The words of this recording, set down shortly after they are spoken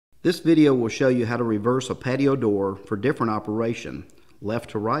This video will show you how to reverse a patio door for different operation, left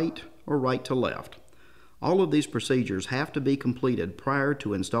to right or right to left. All of these procedures have to be completed prior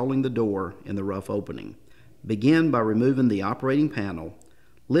to installing the door in the rough opening. Begin by removing the operating panel,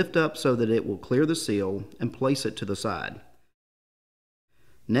 lift up so that it will clear the seal, and place it to the side.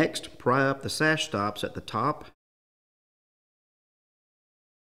 Next, pry up the sash stops at the top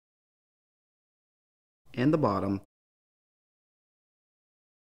and the bottom,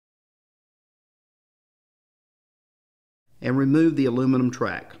 and remove the aluminum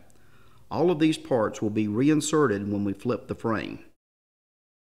track. All of these parts will be reinserted when we flip the frame.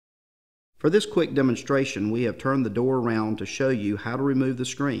 For this quick demonstration, we have turned the door around to show you how to remove the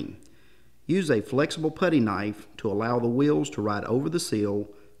screen. Use a flexible putty knife to allow the wheels to ride over the seal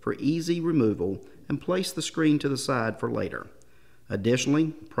for easy removal, and place the screen to the side for later. Additionally,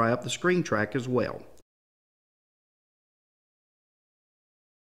 pry up the screen track as well.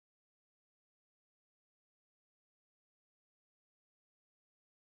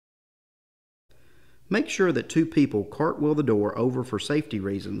 Make sure that two people cartwheel the door over for safety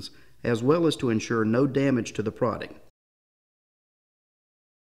reasons, as well as to ensure no damage to the product.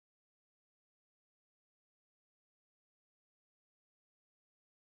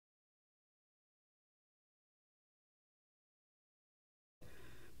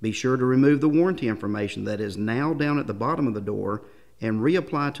 Be sure to remove the warranty information that is now down at the bottom of the door and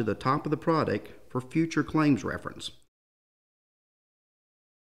reapply to the top of the product for future claims reference.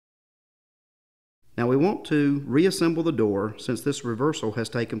 Now we want to reassemble the door since this reversal has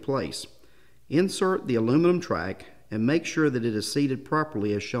taken place. Insert the aluminum track and make sure that it is seated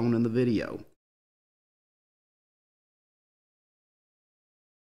properly as shown in the video.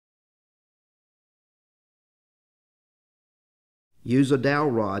 Use a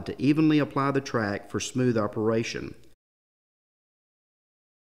dowel rod to evenly apply the track for smooth operation.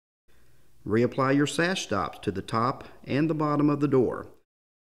 Reapply your sash stops to the top and the bottom of the door.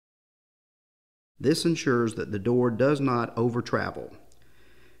 This ensures that the door does not over travel.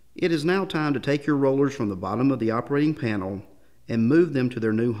 It is now time to take your rollers from the bottom of the operating panel and move them to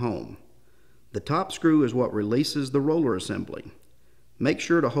their new home. The top screw is what releases the roller assembly. Make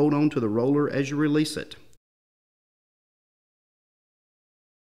sure to hold on to the roller as you release it.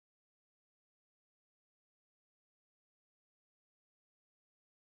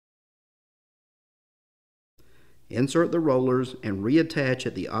 Insert the rollers and reattach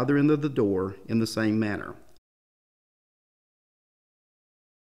at the other end of the door in the same manner.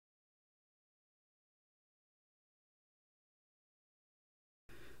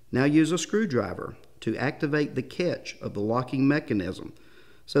 Now use a screwdriver to activate the catch of the locking mechanism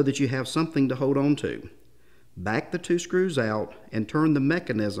so that you have something to hold on to. Back the two screws out and turn the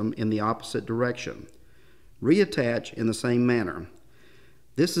mechanism in the opposite direction. Reattach in the same manner.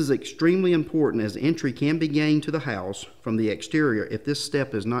 This is extremely important as entry can be gained to the house from the exterior if this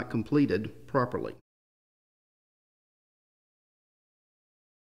step is not completed properly.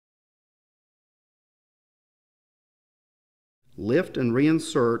 Lift and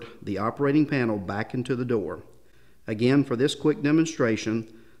reinsert the operating panel back into the door. Again, for this quick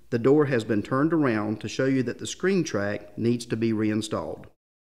demonstration, the door has been turned around to show you that the screen track needs to be reinstalled.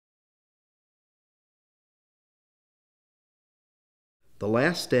 The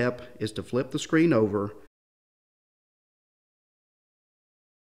last step is to flip the screen over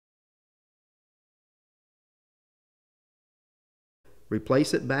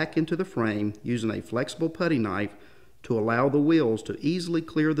replace it back into the frame using a flexible putty knife to allow the wheels to easily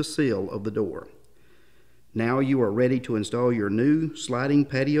clear the seal of the door. Now you are ready to install your new sliding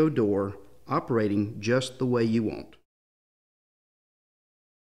patio door operating just the way you want.